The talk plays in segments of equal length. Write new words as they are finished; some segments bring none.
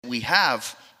we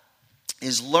have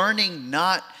is learning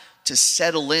not to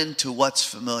settle into what's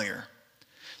familiar.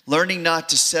 Learning not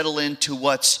to settle into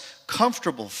what's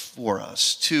comfortable for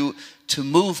us, to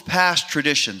move past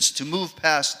traditions, to move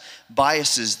past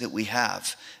biases that we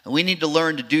have. And we need to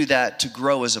learn to do that to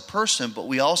grow as a person, but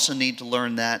we also need to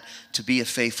learn that to be a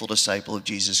faithful disciple of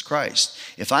Jesus Christ.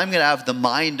 If I'm going to have the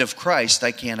mind of Christ,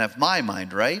 I can't have my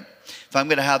mind, right? If I'm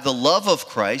going to have the love of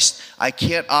Christ, I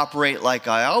can't operate like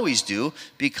I always do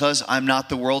because I'm not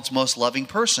the world's most loving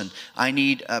person. I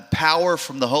need power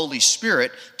from the Holy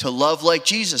Spirit to love like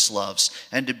Jesus loves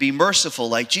and to be merciful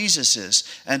like Jesus is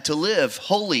and to live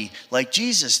holy like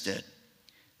Jesus did,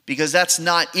 because that's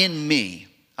not in me.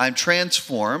 I'm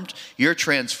transformed, you're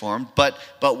transformed, but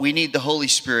we need the Holy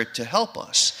Spirit to help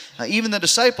us. Even the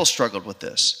disciples struggled with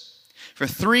this. For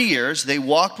 3 years, they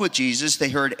walked with Jesus. They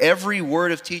heard every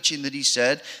word of teaching that he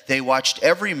said. They watched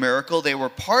every miracle. They were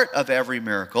part of every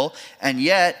miracle. And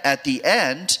yet, at the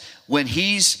end, when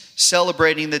he's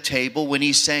celebrating the table, when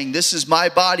he's saying, this is my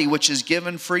body, which is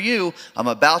given for you, I'm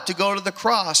about to go to the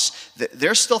cross,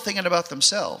 they're still thinking about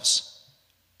themselves.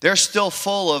 They're still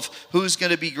full of who's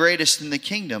going to be greatest in the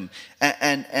kingdom.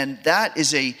 And that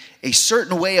is a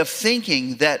certain way of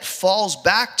thinking that falls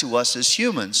back to us as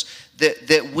humans,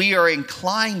 that we are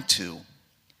inclined to.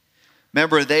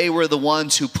 Remember, they were the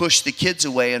ones who pushed the kids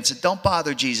away and said, don't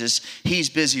bother Jesus, he's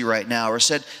busy right now. Or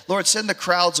said, Lord, send the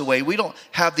crowds away. We don't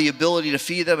have the ability to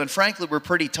feed them. And frankly, we're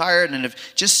pretty tired, and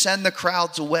just send the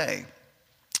crowds away.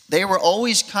 They were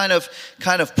always kind of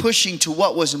pushing to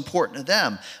what was important to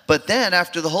them. But then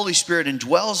after the Holy Spirit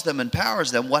indwells them,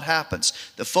 empowers them, what happens?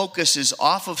 The focus is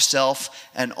off of self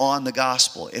and on the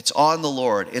gospel. It's on the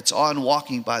Lord. It's on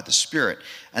walking by the Spirit.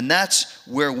 And that's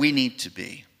where we need to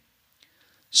be.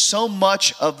 So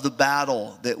much of the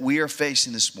battle that we are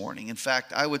facing this morning, in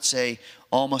fact, I would say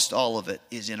almost all of it,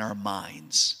 is in our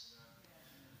minds.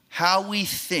 How we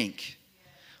think,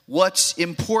 what's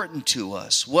important to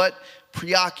us, what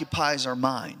preoccupies our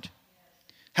mind,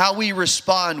 how we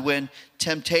respond when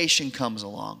temptation comes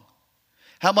along,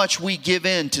 how much we give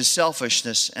in to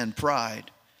selfishness and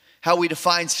pride, how we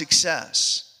define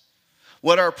success,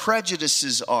 what our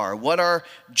prejudices are, what our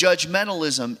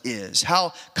judgmentalism is,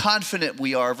 how confident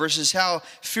we are versus how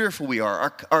fearful we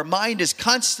are. Our mind is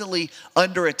constantly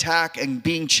under attack and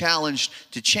being challenged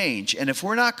to change. And if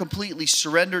we're not completely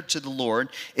surrendered to the Lord,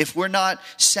 if we're not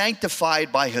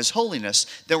sanctified by his holiness,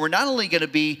 then we're not only going to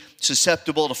be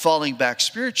susceptible to falling back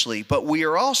spiritually, but we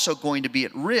are also going to be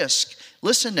at risk,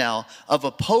 listen now, of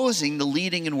opposing the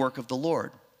leading and work of the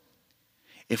Lord.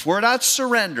 If we're not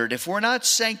surrendered, if we're not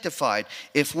sanctified,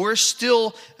 if we're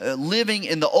still living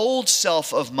in the old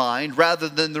self of mind rather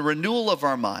than the renewal of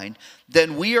our mind,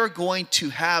 then we are going to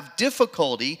have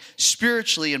difficulty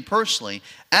spiritually and personally,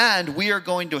 and we are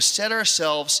going to set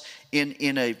ourselves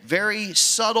in a very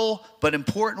subtle but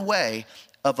important way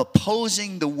of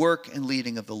opposing the work and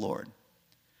leading of the Lord.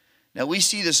 Now, we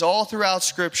see this all throughout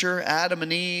Scripture. Adam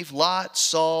and Eve, Lot,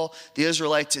 Saul, the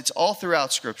Israelites, it's all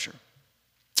throughout Scripture.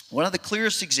 One of the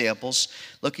clearest examples,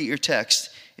 look at your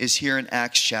text, is here in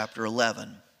Acts chapter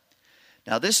 11.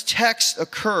 Now, this text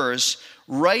occurs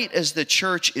right as the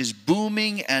church is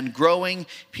booming and growing.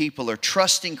 People are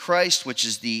trusting Christ, which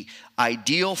is the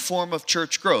ideal form of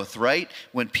church growth, right?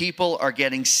 When people are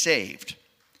getting saved.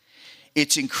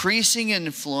 It's increasing in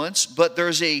influence, but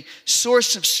there's a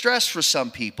source of stress for some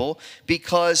people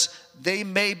because they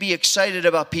may be excited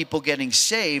about people getting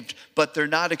saved, but they're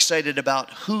not excited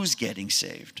about who's getting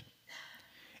saved.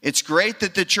 It's great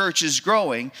that the church is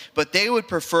growing, but they would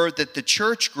prefer that the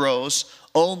church grows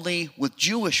only with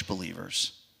Jewish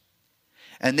believers.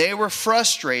 And they were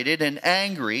frustrated and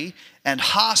angry and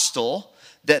hostile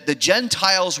that the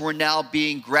Gentiles were now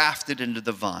being grafted into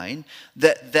the vine,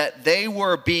 that they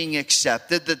were being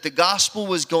accepted, that the gospel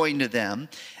was going to them,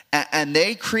 and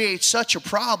they create such a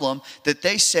problem that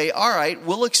they say, all right,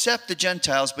 we'll accept the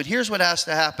Gentiles, but here's what has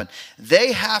to happen.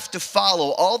 They have to follow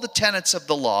all the tenets of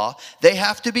the law. They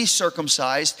have to be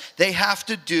circumcised. They have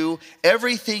to do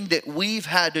everything that we've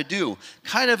had to do,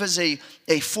 kind of as a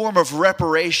form of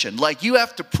reparation. Like you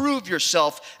have to prove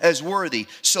yourself as worthy.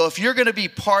 So if you're going to be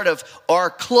part of our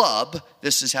club,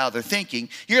 this is how they're thinking,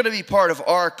 you're going to be part of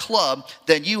our club,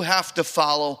 then you have to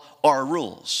follow our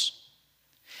rules.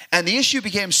 And the issue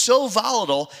became so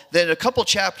volatile that a couple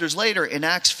chapters later in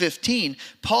Acts 15,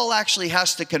 Paul actually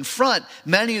has to confront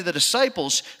many of the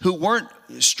disciples who weren't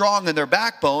strong in their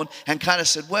backbone and kind of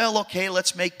said, well, okay,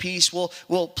 let's make peace. We'll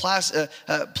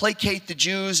placate the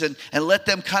Jews and let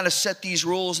them kind of set these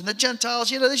rules. And the Gentiles,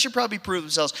 they should probably prove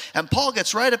themselves. And Paul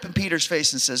gets right up in Peter's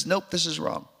face and says, nope, this is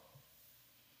wrong.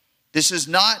 This is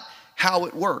not how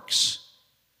it works.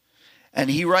 And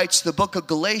he writes the book of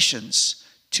Galatians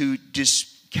to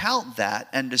discount that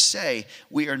and to say,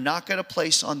 we are not going to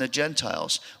place on the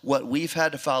Gentiles what we've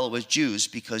had to follow as Jews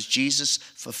because Jesus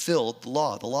fulfilled the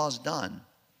law. The law is done.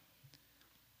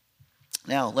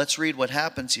 Now, let's read what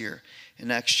happens here in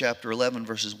Acts chapter 11,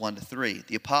 verses 1 to 3.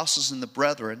 The apostles and the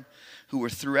brethren who were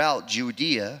throughout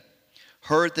Judea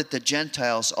heard that the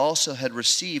Gentiles also had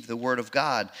received the word of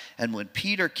God. And when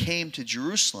Peter came to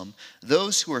Jerusalem,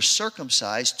 those who were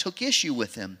circumcised took issue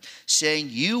with him, saying,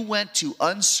 you went to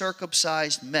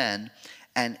uncircumcised men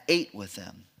and ate with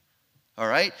them. All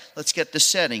right, let's get the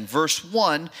setting. Verse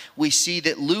 1, we see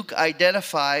that Luke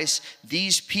identifies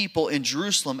these people in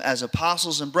Jerusalem as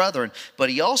apostles and brethren, but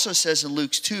he also says in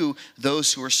Luke 2,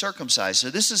 those who are circumcised.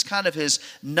 So this is kind of his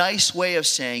nice way of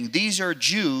saying these are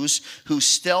Jews who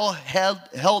still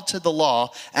held to the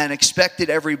law and expected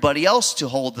everybody else to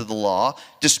hold to the law,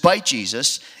 despite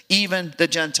Jesus, even the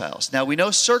Gentiles. Now we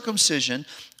know circumcision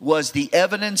was the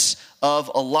evidence of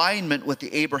alignment with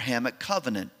the Abrahamic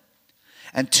covenant.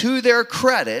 And to their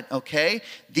credit, okay,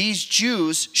 these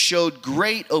Jews showed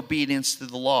great obedience to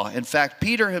the law. In fact,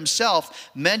 Peter himself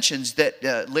mentions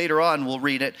that later on, we'll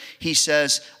read it. He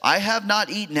says, I have not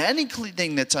eaten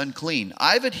anything that's unclean.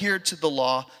 I've adhered to the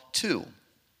law too.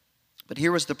 But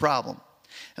here was the problem.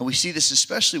 And we see this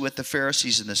especially with the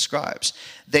Pharisees and the scribes.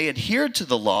 They adhered to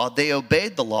the law, they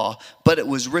obeyed the law, but it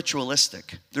was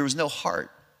ritualistic. There was no heart.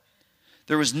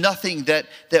 There was nothing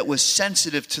that was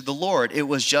sensitive to the Lord. It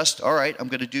was just, all right, I'm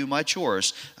going to do my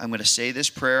chores. I'm going to say this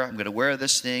prayer. I'm going to wear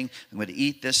this thing. I'm going to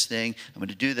eat this thing. I'm going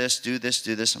to do this, do this,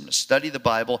 do this. I'm going to study the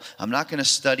Bible. I'm not going to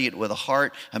study it with a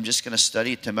heart. I'm just going to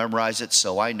study it to memorize it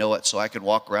so I know it, so I can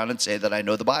walk around and say that I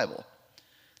know the Bible.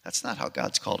 That's not how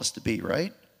God's called us to be,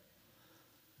 right?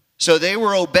 So they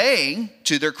were obeying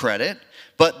to their credit,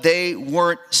 but they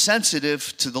weren't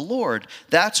sensitive to the Lord.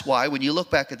 That's why when you look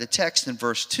back at the text in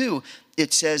verse 2,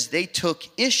 it says they took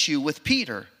issue with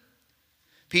Peter.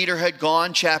 Peter had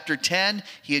gone, chapter 10,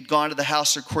 he had gone to the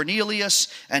house of Cornelius,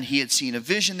 and he had seen a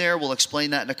vision there. We'll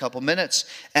explain that in a couple minutes.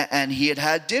 And he had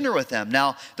had dinner with them.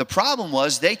 Now, the problem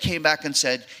was they came back and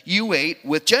said, you ate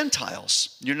with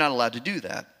Gentiles. You're not allowed to do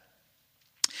that.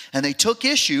 And they took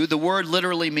issue. The word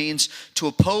literally means to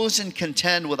oppose and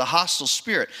contend with a hostile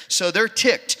spirit. So they're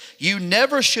ticked. You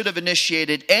never should have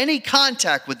initiated any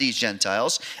contact with these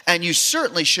Gentiles, and you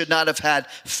certainly should not have had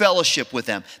fellowship with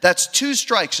them. That's 2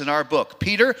 strikes in our book.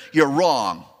 Peter, you're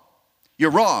wrong.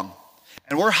 You're wrong.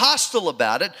 And we're hostile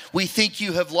about it. We think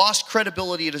you have lost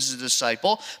credibility as a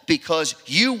disciple because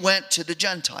you went to the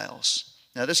Gentiles.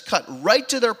 Now this cut right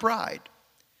to their pride,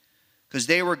 because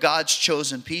they were God's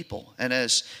chosen people. And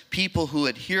as people who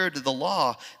adhered to the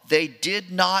law, they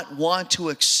did not want to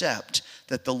accept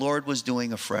that the Lord was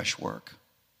doing a fresh work.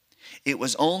 It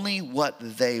was only what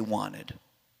they wanted.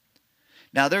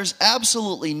 Now, there's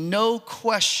absolutely no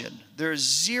question, there's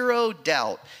zero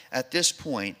doubt at this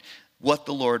point what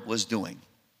the Lord was doing.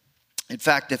 In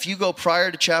fact, if you go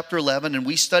prior to chapter 11, and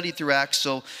we studied through Acts,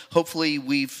 so hopefully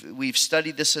we've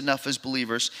studied this enough as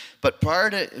believers, but prior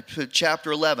to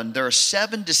chapter 11, there are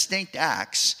 7 distinct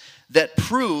acts that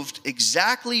proved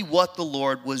exactly what the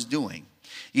Lord was doing.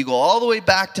 You go all the way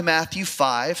back to Matthew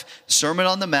 5, Sermon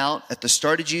on the Mount, at the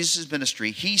start of Jesus'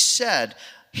 ministry. He said,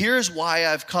 here's why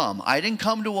I've come. I didn't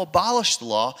come to abolish the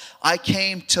law. I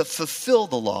came to fulfill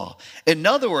the law. In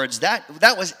other words, that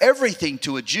was everything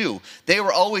to a Jew. They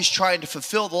were always trying to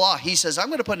fulfill the law. He says, I'm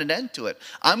going to put an end to it.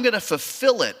 I'm going to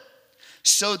fulfill it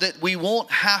so that we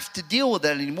won't have to deal with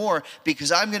that anymore,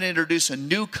 because I'm going to introduce a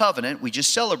new covenant. We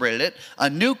just celebrated it. A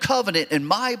new covenant in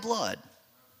my blood.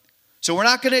 So we're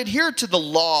not going to adhere to the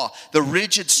law, the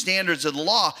rigid standards of the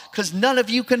law, because none of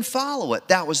you can follow it.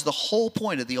 That was the whole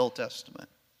point of the Old Testament.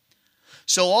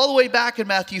 So all the way back in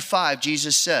Matthew 5,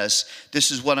 Jesus says,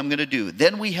 this is what I'm going to do.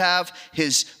 Then we have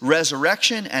his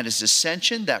resurrection and his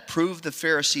ascension that proved the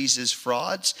Pharisees as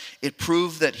frauds. It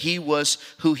proved that he was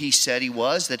who he said he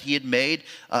was, that he had made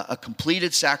a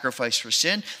completed sacrifice for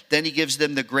sin. Then he gives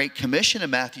them the Great Commission in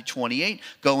Matthew 28.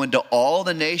 Go into all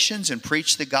the nations and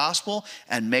preach the gospel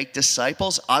and make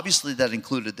disciples. Obviously that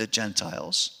included the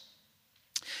Gentiles.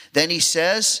 Then he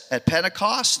says at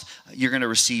Pentecost, you're going to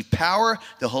receive power.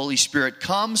 The Holy Spirit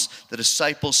comes. The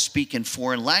disciples speak in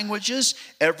foreign languages.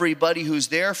 Everybody who's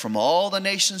there from all the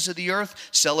nations of the earth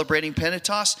celebrating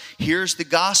Pentecost hears the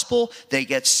gospel. They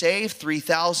get saved,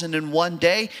 3,000 in one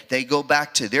day. They go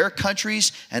back to their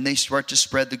countries and they start to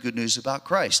spread the good news about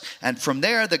Christ. And from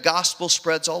there, the gospel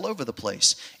spreads all over the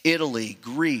place. Italy,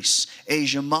 Greece,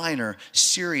 Asia Minor,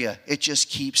 Syria. It just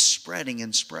keeps spreading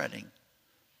and spreading.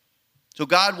 So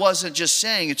God wasn't just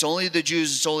saying it's only the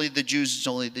Jews, it's only the Jews, it's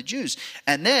only the Jews.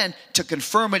 And then to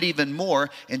confirm it even more,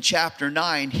 in chapter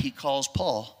 9, he calls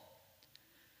Paul.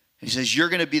 He says, you're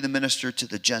going to be the minister to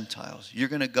the Gentiles. You're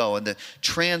going to go. And the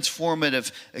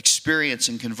transformative experience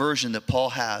and conversion that Paul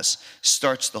has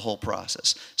starts the whole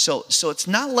process. So it's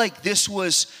not like this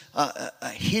was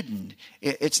hidden.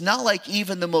 It's not like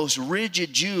even the most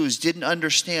rigid Jews didn't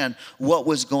understand what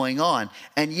was going on.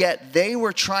 And yet they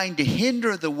were trying to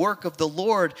hinder the work of the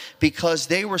Lord because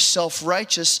they were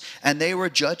self-righteous and they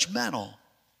were judgmental.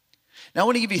 Now, I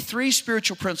want to give you 3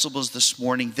 spiritual principles this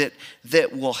morning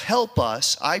that will help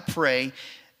us, I pray,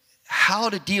 how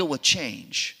to deal with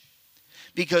change.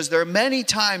 Because there are many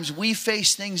times we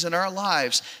face things in our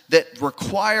lives that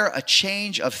require a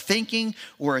change of thinking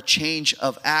or a change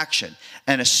of action.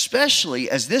 And especially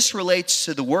as this relates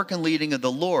to the work and leading of the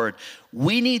Lord,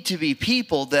 we need to be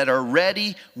people that are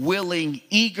ready, willing,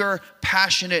 eager,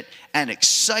 passionate, and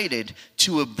excited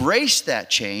to embrace that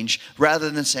change rather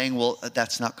than saying, well,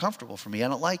 that's not comfortable for me. I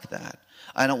don't like that.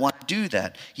 I don't want to do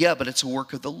that. Yeah, but it's a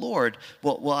work of the Lord.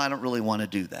 Well, I don't really want to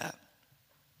do that.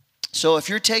 So if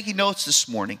you're taking notes this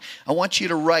morning, I want you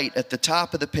to write at the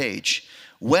top of the page,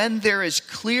 when there is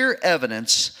clear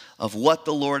evidence of what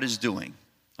the Lord is doing.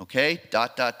 Okay? ...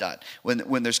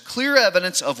 When there's clear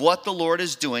evidence of what the Lord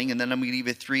is doing, and then I'm going to give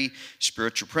you 3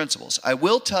 spiritual principles. I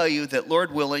will tell you that,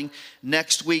 Lord willing,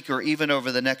 next week or even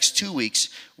over the next 2 weeks,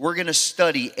 we're going to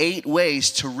study 8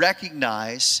 ways to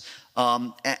recognize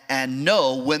and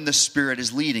know when the Spirit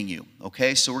is leading you.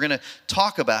 Okay, so we're going to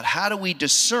talk about how do we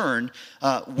discern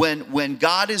when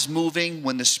God is moving,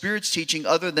 when the Spirit's teaching,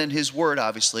 other than His Word,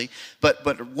 obviously.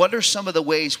 But what are some of the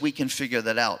ways we can figure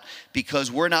that out?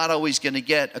 Because we're not always going to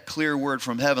get a clear word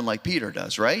from heaven like Peter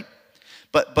does, right?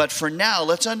 But for now,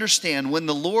 let's understand when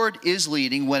the Lord is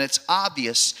leading, when it's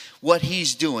obvious what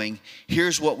He's doing,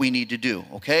 here's what we need to do.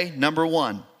 Okay, number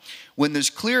 1. When there's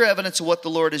clear evidence of what the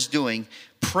Lord is doing,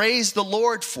 praise the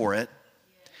Lord for it,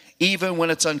 even when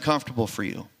it's uncomfortable for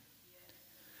you.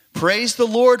 Praise the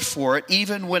Lord for it,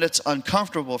 even when it's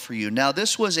uncomfortable for you. Now,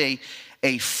 this was a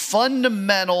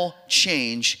fundamental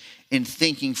change in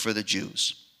thinking for the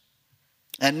Jews.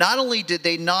 And not only did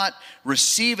they not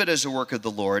receive it as a work of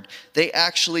the Lord, they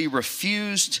actually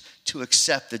refused to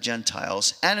accept the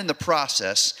Gentiles. And in the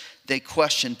process, they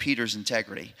questioned Peter's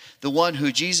integrity. The one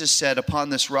who Jesus said, upon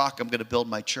this rock, I'm going to build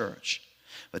my church.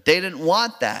 But they didn't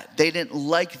want that. They didn't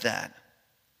like that.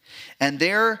 And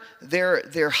their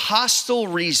hostile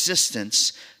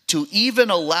resistance to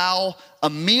even allow a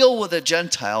meal with a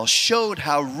Gentile showed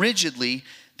how rigidly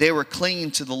they were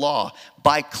clinging to the law.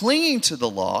 By clinging to the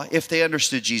law, if they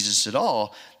understood Jesus at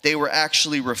all, they were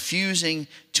actually refusing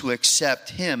to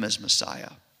accept Him as Messiah.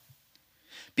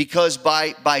 Because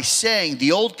by saying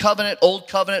the old covenant, old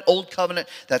covenant, old covenant,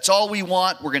 that's all we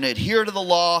want. We're going to adhere to the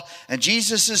law. And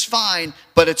Jesus is fine,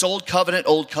 but it's old covenant,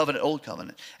 old covenant, old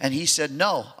covenant. And He said,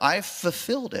 no, I've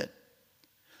fulfilled it.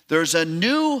 There's a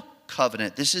new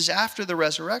covenant. This is after the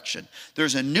resurrection.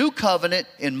 There's a new covenant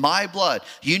in my blood.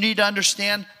 You need to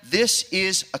understand this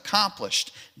is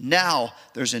accomplished. Now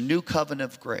there's a new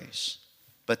covenant of grace.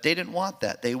 But they didn't want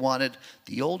that. They wanted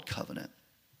the old covenant.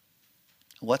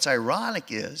 What's ironic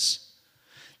is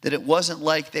that it wasn't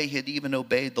like they had even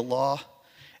obeyed the law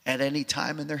at any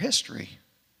time in their history.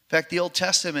 In fact, the Old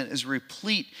Testament is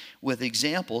replete with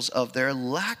examples of their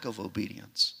lack of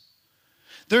obedience.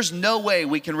 There's no way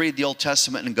we can read the Old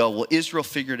Testament and go, well, Israel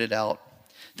figured it out.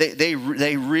 They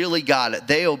really got it.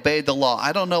 They obeyed the law.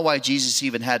 I don't know why Jesus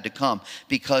even had to come,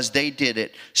 because they did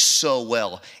it so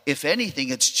well. If anything,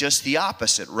 it's just the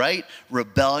opposite, right?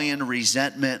 Rebellion,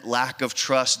 resentment, lack of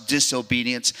trust,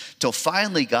 disobedience, till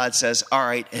finally God says, all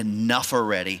right, enough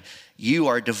already. You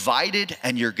are divided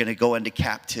and you're going to go into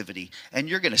captivity. And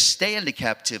you're going to stay into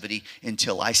captivity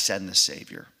until I send the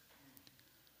Savior.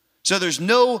 So there's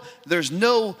no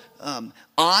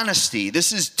honesty.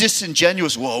 This is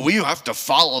disingenuous. Well, we have to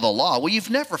follow the law. Well, you've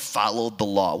never followed the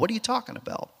law. What are you talking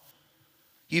about?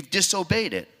 You've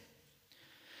disobeyed it.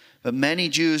 But many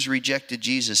Jews rejected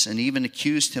Jesus and even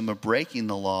accused Him of breaking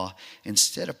the law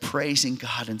instead of praising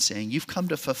God and saying, you've come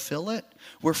to fulfill it.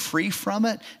 We're free from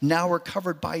it. Now we're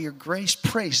covered by your grace.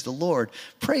 Praise the Lord.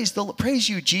 Praise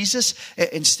you, Jesus.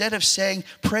 Instead of saying,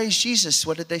 praise Jesus,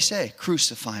 what did they say?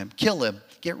 Crucify Him. Kill Him.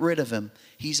 Get rid of Him.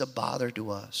 He's a bother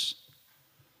to us.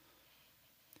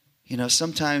 You know,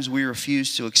 sometimes we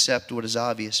refuse to accept what is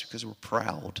obvious because we're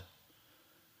proud.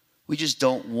 We just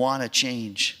don't want to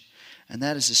change. And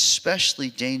that is especially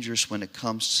dangerous when it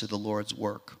comes to the Lord's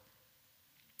work.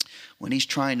 When He's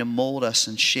trying to mold us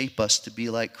and shape us to be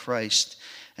like Christ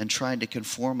and trying to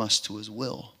conform us to His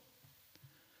will.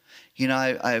 You know,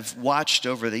 I've watched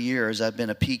over the years. I've been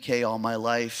a PK all my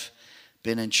life,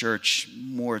 been in church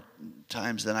more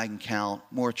times than I can count,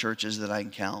 more churches than I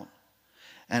can count.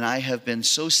 And I have been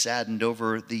so saddened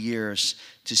over the years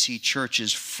to see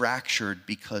churches fractured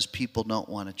because people don't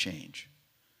want to change.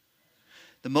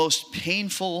 The most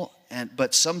painful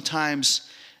but sometimes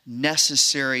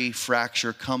necessary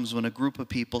fracture comes when a group of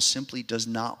people simply does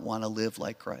not want to live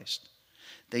like Christ.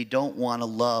 They don't want to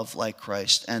love like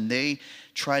Christ, and they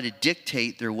try to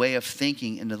dictate their way of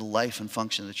thinking into the life and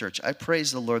function of the church. I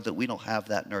praise the Lord that we don't have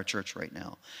that in our church right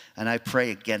now, and I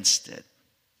pray against it.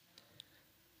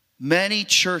 Many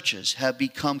churches have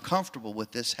become comfortable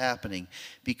with this happening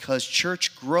because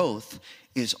church growth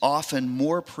is often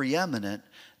more preeminent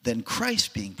than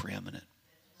Christ being preeminent.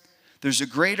 There's a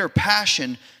greater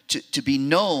passion to be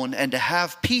known and to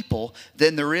have people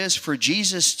than there is for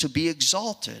Jesus to be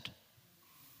exalted.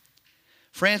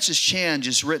 Francis Chan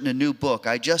just written a new book.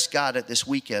 I just got it this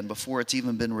weekend before it's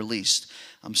even been released.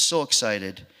 I'm so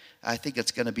excited. I think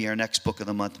it's going to be our next book of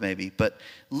the month maybe. But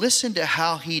listen to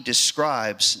how he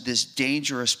describes this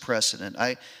dangerous precedent.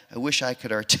 I wish I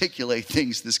could articulate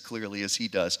things this clearly as he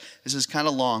does. This is kind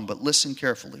of long, but listen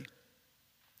carefully.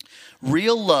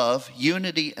 Real love,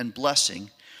 unity, and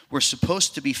blessing were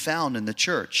supposed to be found in the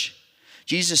church.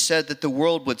 Jesus said that the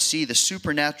world would see the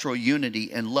supernatural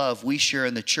unity and love we share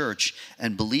in the church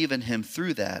and believe in him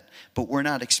through that, but we're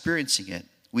not experiencing it.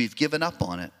 We've given up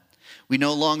on it. We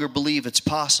no longer believe it's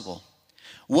possible.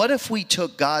 What if we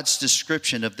took God's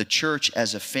description of the church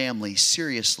as a family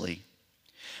seriously?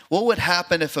 What would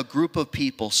happen if a group of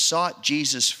people sought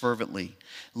Jesus fervently,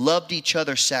 loved each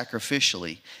other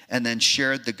sacrificially, and then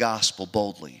shared the gospel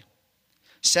boldly?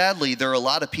 Sadly, there are a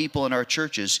lot of people in our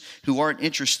churches who aren't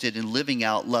interested in living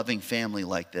out loving family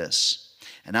like this.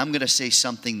 And I'm going to say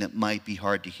something that might be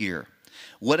hard to hear.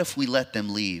 What if we let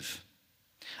them leave?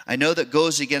 I know that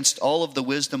goes against all of the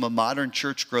wisdom of modern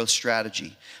church growth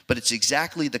strategy, but it's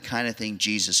exactly the kind of thing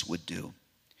Jesus would do.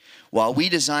 While we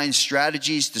design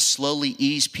strategies to slowly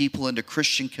ease people into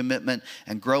Christian commitment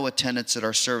and grow attendance at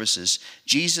our services,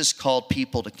 Jesus called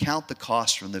people to count the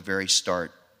cost from the very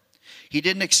start. He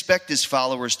didn't expect his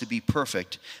followers to be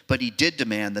perfect, but he did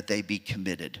demand that they be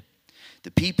committed.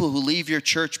 The people who leave your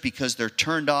church because they're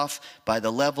turned off by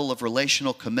the level of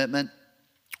relational commitment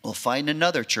will find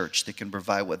another church that can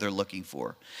provide what they're looking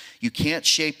for. You can't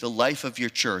shape the life of your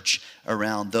church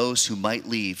around those who might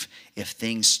leave if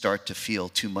things start to feel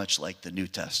too much like the New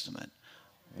Testament.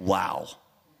 Wow.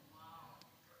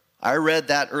 I read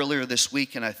that earlier this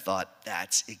week and I thought,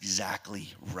 that's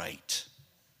exactly right.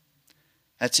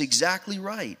 That's exactly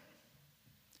right.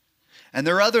 And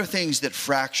there are other things that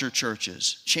fracture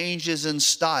churches. Changes in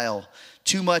style,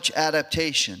 too much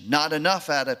adaptation, not enough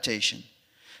adaptation,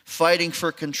 fighting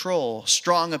for control,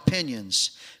 strong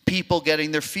opinions, people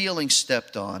getting their feelings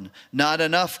stepped on, not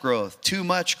enough growth, too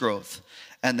much growth.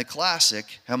 And the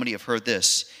classic, how many have heard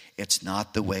this? It's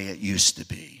not the way it used to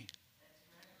be.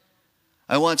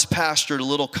 I once pastored a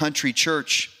little country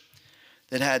church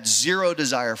that had zero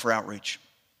desire for outreach.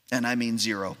 And I mean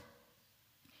zero.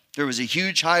 There was a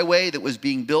huge highway that was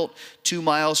being built 2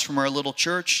 miles from our little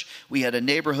church. We had a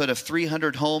neighborhood of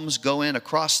 300 homes go in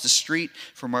across the street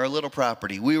from our little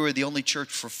property. We were the only church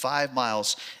for 5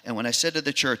 miles. And when I said to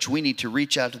the church, we need to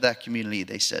reach out to that community,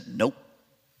 they said, nope.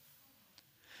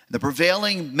 The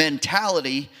prevailing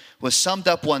mentality was summed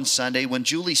up one Sunday when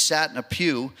Julie sat in a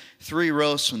pew 3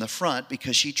 rows from the front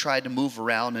because she tried to move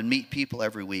around and meet people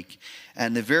every week.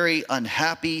 And the very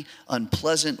unhappy,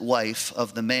 unpleasant wife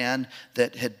of the man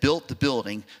that had built the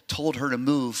building told her to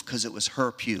move because it was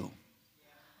her pew.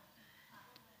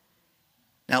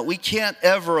 Now, we can't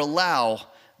ever allow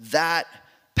that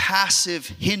passive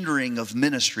hindering of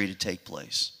ministry to take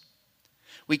place.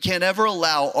 We can't ever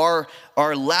allow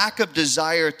our lack of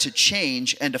desire to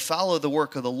change and to follow the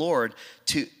work of the Lord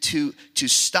to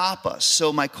stop us.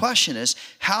 So my question is,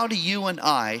 how do you and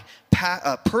I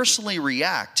personally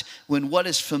react when what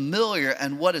is familiar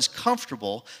and what is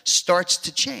comfortable starts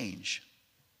to change?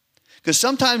 Because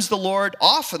sometimes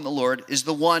often the Lord is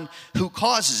the one who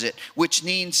causes it, which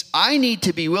means I need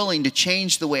to be willing to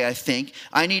change the way I think.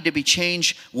 I need to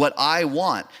change what I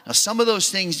want. Now, some of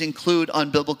those things include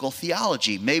unbiblical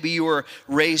theology. Maybe you were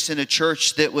raised in a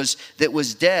church that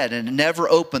was dead and never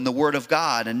opened the Word of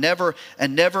God and never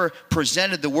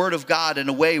presented the Word of God in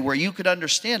a way where you could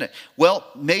understand it. Well,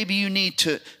 maybe you need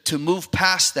to move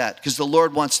past that because the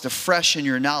Lord wants to freshen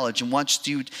your knowledge and wants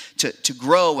you to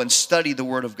grow and study the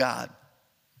Word of God.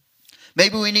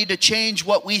 Maybe we need to change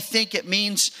what we think it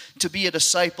means to be a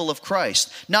disciple of Christ.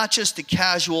 Not just a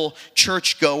casual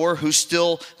churchgoer who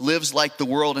still lives like the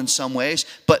world in some ways,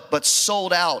 but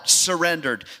sold out,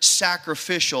 surrendered,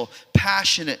 sacrificial,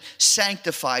 passionate,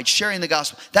 sanctified, sharing the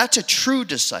gospel. That's a true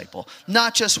disciple.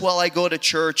 Not just, well, I go to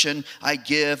church and I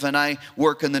give and I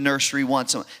work in the nursery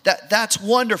once a month. That's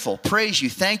wonderful. Praise you.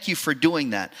 Thank you for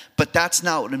doing that. But that's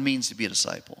not what it means to be a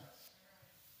disciple.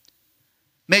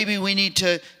 Maybe we need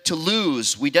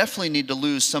we definitely need to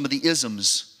lose some of the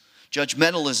isms,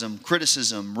 judgmentalism,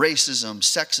 criticism, racism,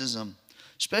 sexism,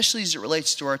 especially as it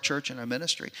relates to our church and our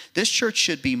ministry. This church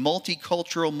should be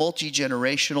multicultural,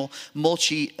 multi-generational,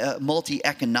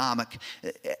 multi-economic,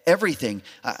 everything.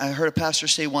 I heard a pastor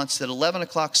say once that 11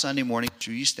 o'clock Sunday morning, which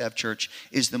we used to have church,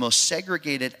 is the most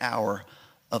segregated hour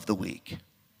of the week.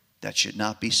 That should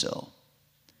not be so.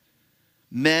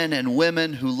 Men and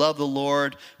women who love the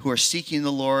Lord, who are seeking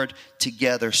the Lord,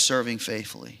 together serving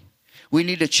faithfully. We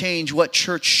need to change what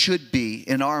church should be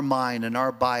in our mind and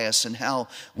our bias and how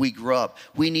we grew up.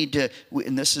 We need to,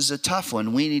 and this is a tough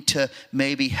one, we need to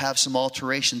maybe have some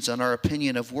alterations on our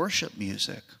opinion of worship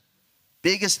music.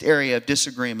 Biggest area of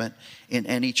disagreement in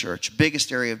any church.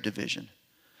 Biggest area of division.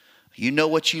 You know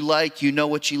what you like, you know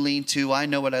what you lean to, I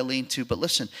know what I lean to. But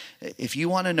listen, if you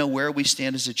want to know where we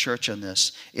stand as a church on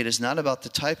this, it is not about the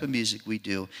type of music we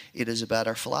do, it is about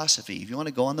our philosophy. If you want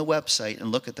to go on the website and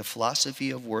look at the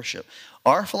philosophy of worship,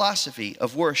 our philosophy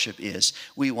of worship is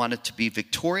we want it to be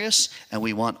victorious and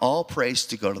we want all praise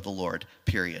to go to the Lord,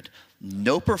 period.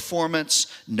 No performance,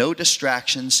 no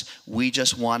distractions. We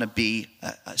just want to be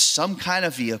some kind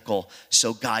of vehicle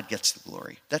so God gets the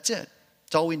glory. That's it.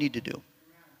 That's all we need to do.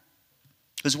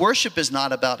 Because worship is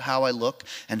not about how I look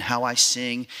and how I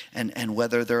sing and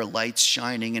whether there are lights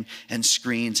shining and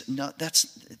screens. No,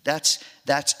 that's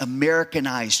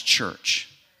Americanized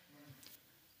church.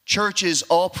 Church is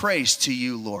all praise to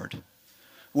you, Lord.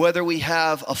 Whether we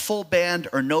have a full band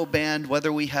or no band,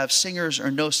 whether we have singers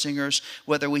or no singers,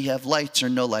 whether we have lights or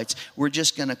no lights, we're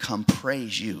just going to come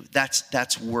praise you.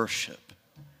 That's worship.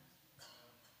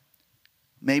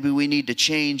 Maybe we need to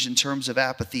change in terms of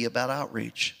apathy about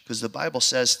outreach, because the Bible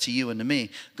says to you and to me,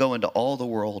 go into all the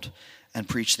world and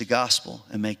preach the gospel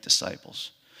and make disciples.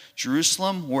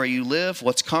 Jerusalem, where you live,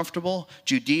 what's comfortable.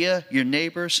 Judea, your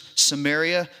neighbors.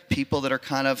 Samaria, people that are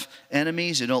kind of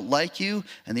enemies who don't like you.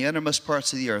 And the uttermost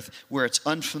parts of the earth, where it's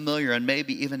unfamiliar and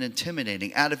maybe even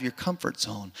intimidating, out of your comfort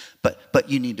zone. But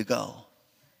you need to go.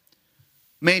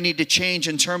 May need to change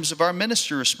in terms of our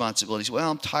ministry responsibilities. Well,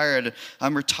 I'm tired.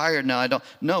 I'm retired now.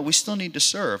 No, we still need to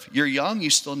serve. You're young, you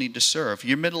still need to serve.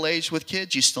 You're middle-aged with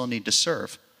kids, you still need to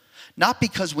serve. Not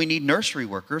because we need nursery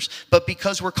workers, but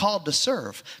because we're called to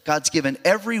serve. God's given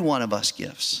every one of us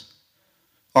gifts.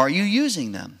 Are you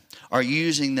using them? Are you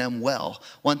using them well?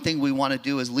 One thing we want to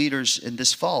do as leaders in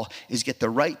this fall is get the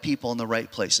right people in the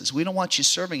right places. We don't want you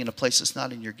serving in a place that's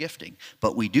not in your gifting,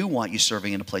 but we do want you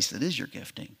serving in a place that is your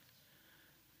gifting.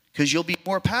 Because you'll be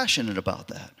more passionate about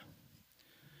that.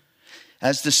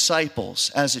 As disciples,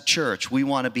 as a church, we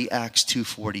want to be Acts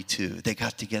 2:42. They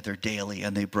got together daily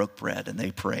and they broke bread and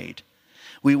they prayed.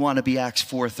 We want to be Acts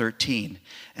 4:13,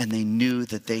 and they knew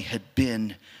that they had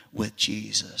been with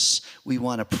Jesus. We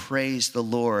want to praise the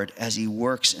Lord as he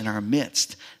works in our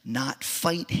midst, not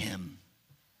fight him.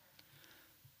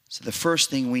 So the first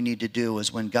thing we need to do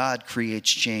is when God creates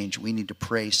change, we need to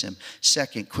praise him.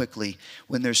 Second, quickly,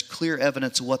 when there's clear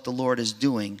evidence of what the Lord is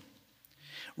doing,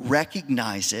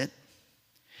 recognize it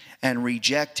and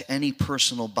reject any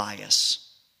personal bias.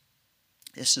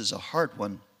 This is a hard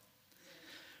one.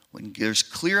 When there's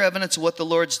clear evidence of what the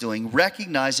Lord's doing,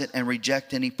 recognize it and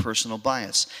reject any personal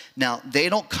bias. Now, they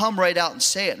don't come right out and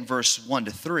say it in verse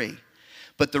 1-3,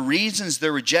 but the reasons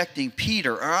they're rejecting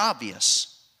Peter are obvious.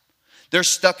 They're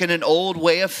stuck in an old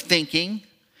way of thinking.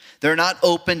 They're not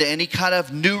open to any kind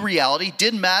of new reality.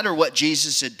 Didn't matter what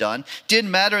Jesus had done.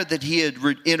 Didn't matter that he had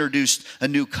introduced a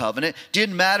new covenant.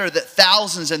 Didn't matter that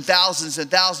thousands and thousands and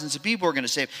thousands of people were going to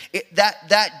save.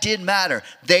 That did matter.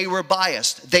 They were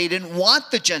biased. They didn't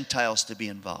want the Gentiles to be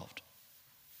involved.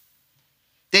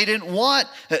 They didn't want,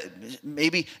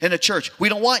 maybe in a church, we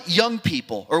don't want young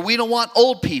people, or we don't want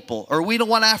old people, or we don't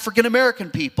want African American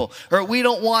people, or we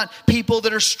don't want people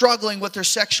that are struggling with their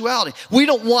sexuality. We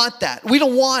don't want that. We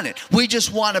don't want it. We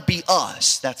just want to be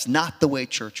us. That's not the way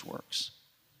church works.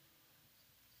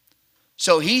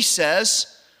 So he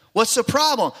says, what's the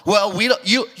problem? Well,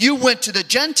 you went to the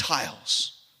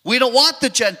Gentiles. We don't want the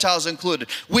Gentiles included.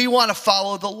 We want to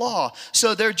follow the law.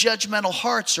 So their judgmental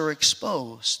hearts are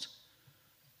exposed.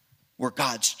 We're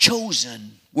God's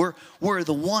chosen. We're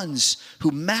the ones who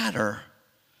matter.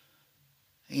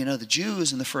 You know, the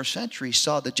Jews in the first century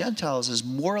saw the Gentiles as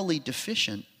morally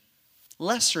deficient,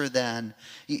 lesser than,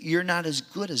 you're not as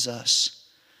good as us.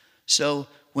 So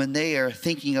when they are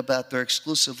thinking about their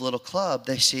exclusive little club,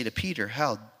 they say to Peter,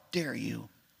 how dare you?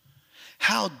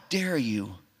 How dare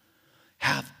you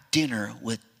have dinner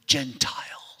with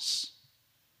Gentiles?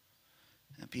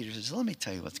 And Peter says, let me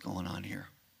tell you what's going on here.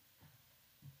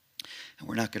 And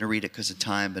we're not going to read it because of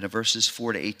time, but in verses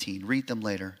 4 to 18, read them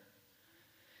later.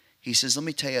 He says, let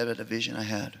me tell you about a vision I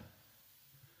had.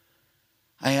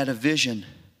 I had a vision,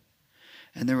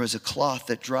 and there was a cloth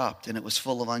that dropped, and it was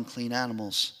full of unclean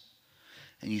animals.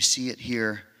 And you see it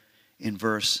here in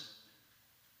verse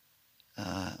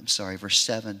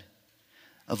 7.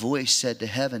 A voice said to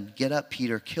heaven, get up,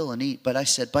 Peter, kill and eat. But I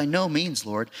said, by no means,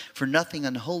 Lord, for nothing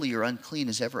unholy or unclean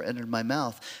has ever entered my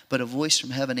mouth. But a voice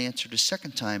from heaven answered a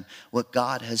second time, what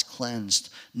God has cleansed,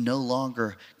 no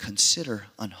longer consider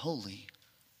unholy.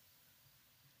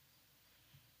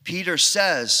 Peter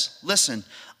says, listen,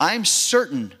 I'm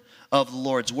certain of the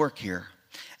Lord's work here,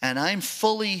 and I'm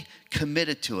fully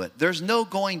committed to it. There's no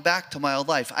going back to my old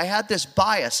life. I had this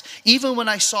bias. Even when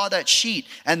I saw that sheet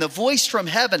and the voice from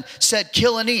heaven said,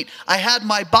 kill and eat, I had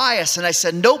my bias, and I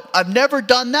said, nope, I've never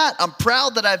done that. I'm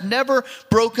proud that I've never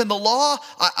broken the law.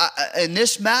 In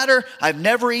this matter, I've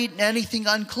never eaten anything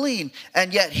unclean.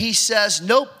 And yet he says,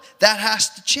 nope, that has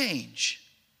to change.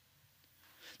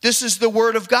 This is the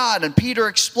word of God, and Peter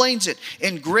explains it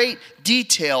in great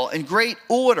detail, in great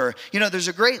order. You know, there's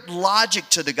a great logic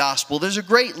to the gospel. There's a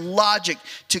great logic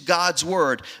to God's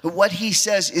word. What he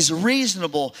says is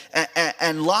reasonable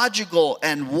and logical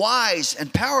and wise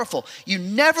and powerful. You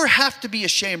never have to be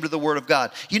ashamed of the word of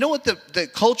God. You know what the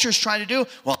culture is trying to do?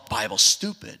 Well, the Bible's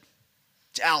stupid.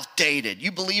 It's outdated. You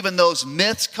believe in those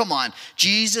myths? Come on.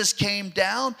 Jesus came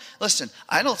down. Listen,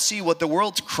 I don't see what the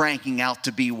world's cranking out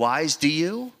to be wise. Do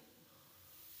you?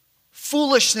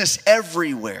 Foolishness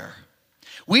everywhere.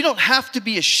 We don't have to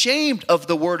be ashamed of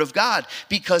the word of God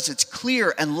because it's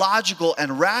clear and logical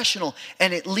and rational,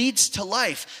 and it leads to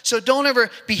life. So don't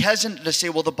ever be hesitant to say,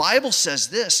 well, the Bible says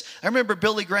this. I remember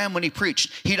Billy Graham when he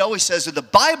preached. He'd always say that the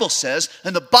Bible says,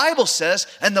 and the Bible says,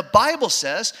 and the Bible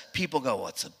says. People go,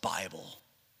 what's a Bible?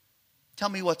 Tell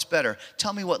me what's better.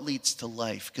 Tell me what leads to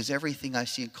life, because everything I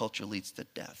see in culture leads to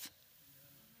death.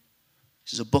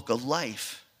 This is a book of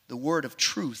life, the word of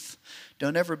truth.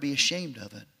 Don't ever be ashamed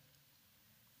of it.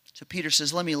 So Peter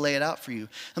says, let me lay it out for you.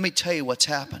 Let me tell you what's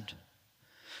happened.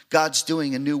 God's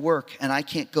doing a new work, and I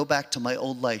can't go back to my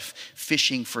old life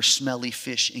fishing for smelly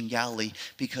fish in Galilee,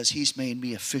 because he's made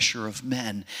me a fisher of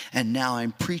men. And now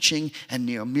I'm preaching, and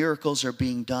miracles are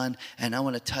being done. And I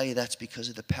want to tell you that's because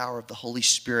of the power of the Holy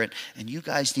Spirit. And you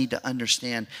guys need to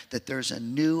understand that there's a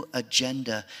new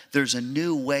agenda. There's a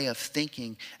new way of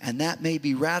thinking. And that may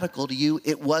be radical to you.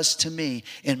 It was to me.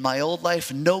 In my old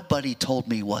life, nobody told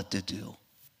me what to do.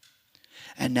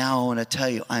 And now I want to tell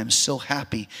you, I am so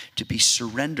happy to be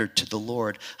surrendered to the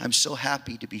Lord. I'm so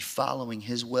happy to be following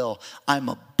his will. I'm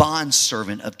a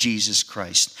bondservant of Jesus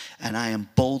Christ, and I am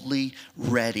boldly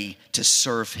ready to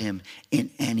serve him in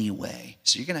any way.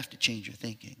 So you're going to have to change your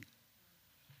thinking.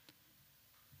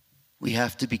 We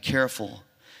have to be careful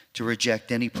to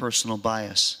reject any personal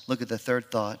bias. Look at the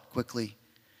third thought quickly.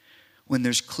 When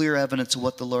there's clear evidence of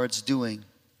what the Lord's doing,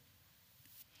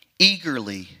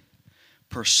 eagerly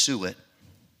pursue it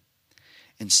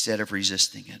instead of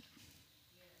resisting it.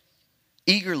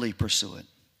 Eagerly pursue it.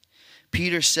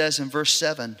 Peter says in verse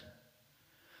 7,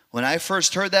 when I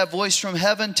first heard that voice from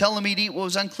heaven telling me to eat what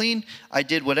was unclean, I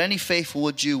did what any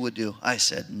faithful Jew would do. I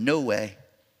said, no way.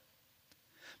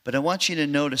 But I want you to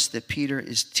notice that Peter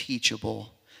is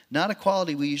teachable. Not a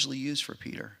quality we usually use for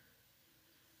Peter.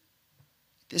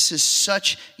 This is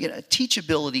such,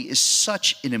 teachability is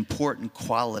such an important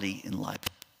quality in life.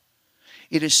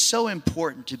 It is so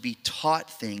important to be taught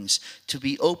things, to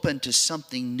be open to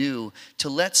something new, to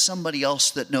let somebody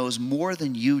else that knows more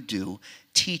than you do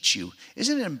teach you.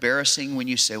 Isn't it embarrassing when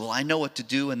you say, well, I know what to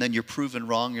do, and then you're proven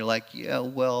wrong? You're like, yeah,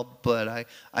 well, but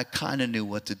I kind of knew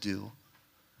what to do.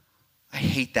 I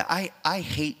hate that. I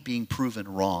hate being proven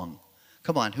wrong.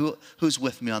 Come on, who's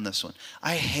with me on this one?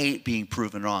 I hate being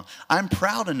proven wrong. I'm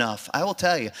proud enough, I will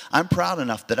tell you, I'm proud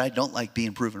enough that I don't like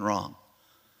being proven wrong.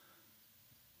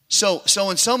 So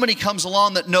when somebody comes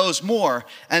along that knows more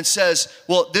and says,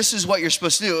 well, this is what you're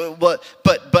supposed to do, but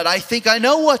I think I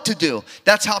know what to do.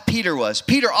 That's how Peter was.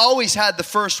 Peter always had the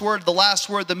first word, the last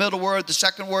word, the middle word, the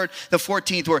second word, the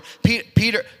 14th word.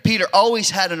 Peter always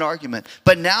had an argument.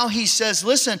 But now he says,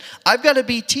 listen, I've got to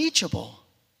be teachable.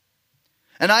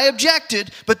 And I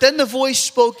objected, but then the voice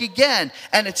spoke again.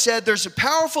 And it said, there's a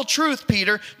powerful truth,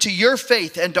 Peter, to your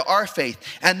faith and to our faith.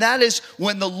 And that is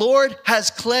when the Lord has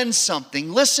cleansed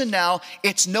something, listen now,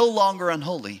 it's no longer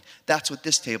unholy. That's what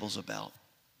this table's about.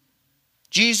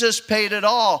 Jesus paid it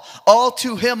all. All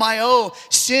to him I owe.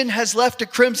 Sin has left a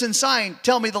crimson sign.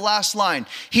 Tell me the last line.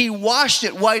 He washed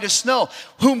it white as snow.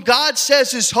 Whom God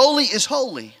says is holy is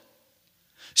holy.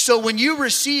 So when you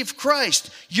receive Christ,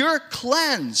 you're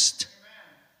cleansed.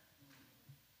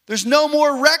 There's no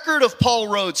more record of Paul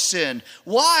Rhodes' sin.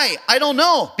 Why? I don't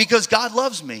know. Because God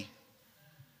loves me.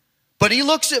 But he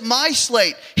looks at my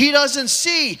slate. He doesn't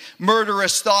see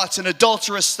murderous thoughts and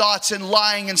adulterous thoughts and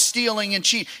lying and stealing and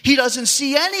cheating. He doesn't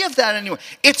see any of that anymore.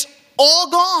 It's all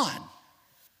gone.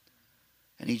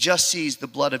 And he just sees the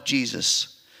blood of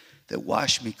Jesus that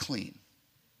washed me clean.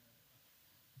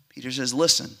 Peter says,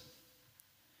 listen,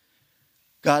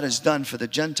 God has done for the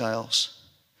Gentiles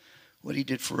what he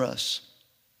did for us.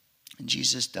 And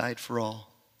Jesus died for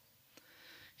all.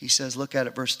 He says, look at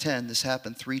it, verse 10. This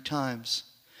happened 3 times.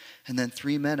 And then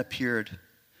 3 men appeared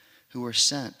who were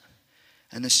sent.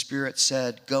 And the Spirit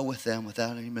said, go with them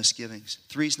without any misgivings.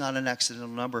 3 is not an accidental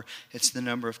number. It's the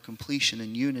number of completion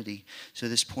and unity. So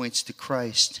this points to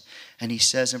Christ. And he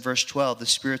says in verse 12, the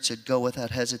Spirit said, go without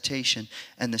hesitation.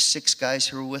 And the 6 guys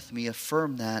who were with me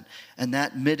affirmed that. And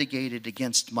that mitigated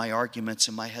against my arguments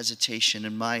and my hesitation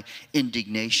and my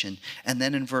indignation. And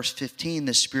then in verse 15,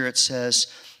 the Spirit says,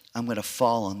 I'm going to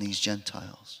fall on these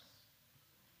Gentiles.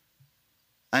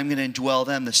 I'm going to indwell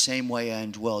them the same way I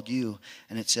indwelled you.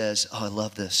 And it says, oh, I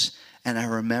love this. And I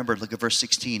remembered, look at verse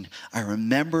 16. I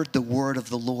remembered the word of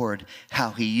the Lord,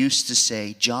 how he used to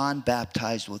say, John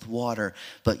baptized with water,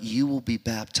 but you will be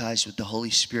baptized with the Holy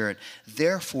Spirit.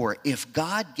 Therefore, if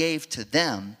God gave to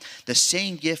them the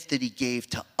same gift that he gave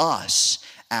to us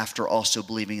after also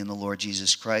believing in the Lord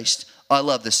Jesus Christ. I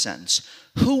love this sentence.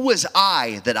 Who was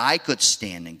I that I could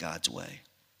stand in God's way?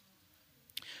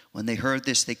 When they heard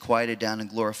this, they quieted down and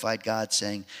glorified God,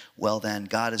 saying, well then,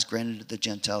 God has granted to the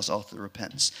Gentiles also the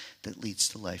repentance that leads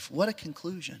to life. What a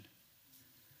conclusion.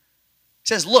 He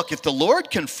says, look, if the Lord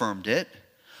confirmed it,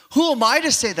 who am I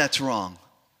to say that's wrong?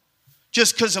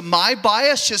 Just because of my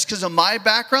bias, just because of my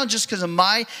background, just because of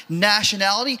my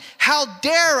nationality? How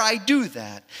dare I do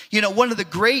that? You know, one of the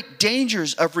great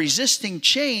dangers of resisting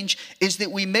change is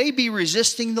that we may be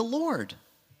resisting the Lord.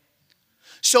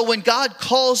 So when God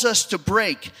calls us to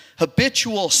break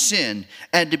habitual sin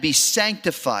and to be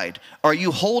sanctified, are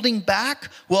you holding back?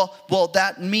 Well,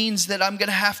 that means that I'm going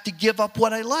to have to give up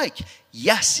what I like.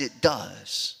 Yes, it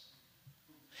does.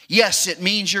 Yes, it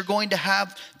means you're going to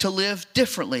have to live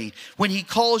differently. When he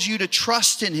calls you to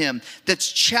trust in him,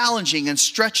 that's challenging and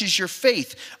stretches your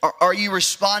faith. Are you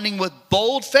responding with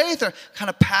bold faith or kind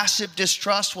of passive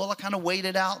distrust? Well, I'll kind of wait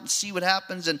it out and see what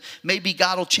happens, and maybe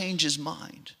God will change his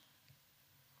mind.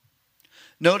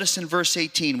 Notice in verse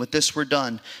 18, with this we're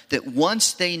done, that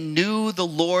once they knew the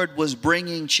Lord was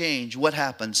bringing change, what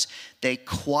happens? They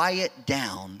quiet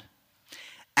down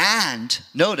and,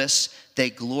 notice, they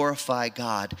glorify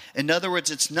God. In other words,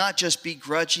 it's not just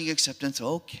begrudging acceptance.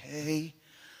 Okay,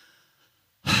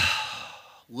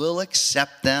 we'll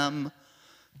accept them.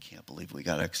 Can't believe we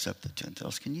got to accept the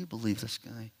Gentiles. Can you believe this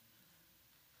guy?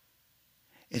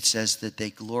 It says that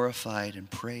they glorified and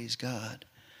praised God.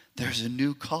 There's a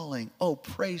new calling. Oh,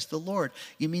 praise the Lord.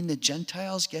 You mean the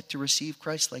Gentiles get to receive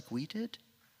Christ like we did?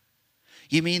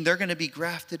 You mean they're going to be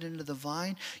grafted into the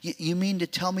vine? You mean to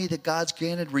tell me that God's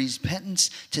granted repentance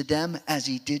to them as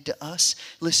he did to us?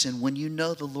 Listen, when you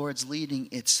know the Lord's leading,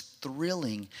 it's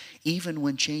thrilling, even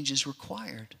when change is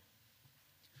required.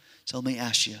 So let me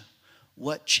ask you,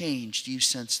 what change do you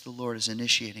sense the Lord is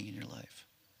initiating in your life?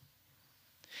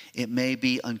 It may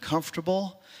be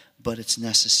uncomfortable, but it's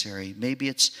necessary. Maybe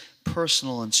it's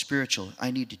personal and spiritual.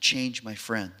 I need to change my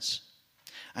friends.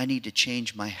 I need to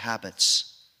change my habits.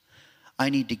 I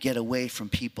need to get away from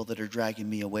people that are dragging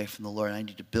me away from the Lord. I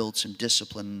need to build some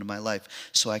discipline into my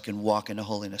life so I can walk into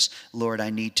holiness. Lord,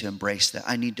 I need to embrace that.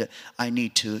 I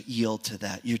need to yield to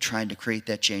that. You're trying to create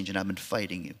that change, and I've been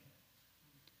fighting you.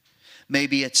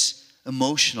 Maybe it's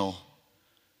emotional.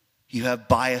 You have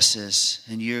biases,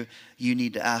 and you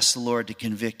need to ask the Lord to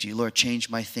convict you. Lord,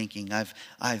 change my thinking.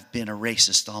 I've been a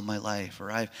racist all my life, or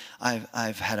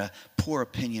I've had a poor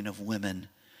opinion of women,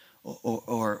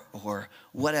 or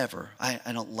whatever. I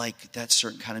don't like that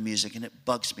certain kind of music, and it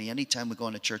bugs me. Anytime we go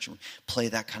into church and we play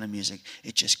that kind of music,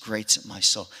 it just grates at my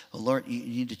soul. Well, Lord, you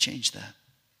need to change that.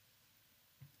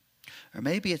 Or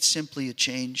maybe it's simply a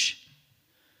change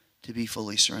to be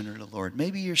fully surrendered to the Lord.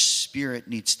 Maybe your spirit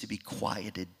needs to be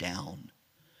quieted down.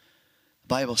 The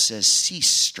Bible says, cease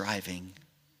striving.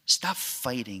 Stop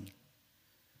fighting.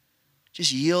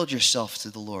 Just yield yourself to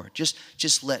the Lord.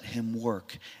 Just let him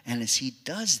work. And as he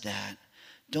does that,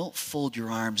 don't fold your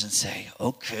arms and say,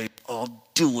 okay, I'll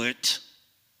do it.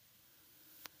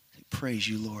 Praise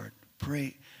you, Lord.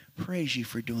 Praise you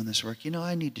for doing this work. You know,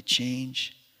 I need to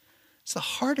change. It's the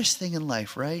hardest thing in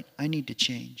life, right? I need to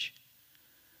change.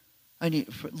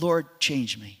 Lord,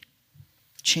 change me.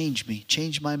 Change me.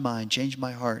 Change my mind. Change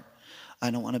my heart. I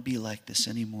don't want to be like this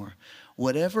anymore.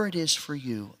 Whatever it is for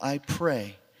you, I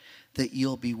pray that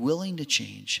you'll be willing to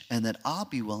change and that I'll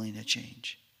be willing to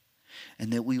change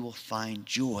and that we will find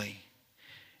joy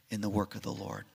in the work of the Lord.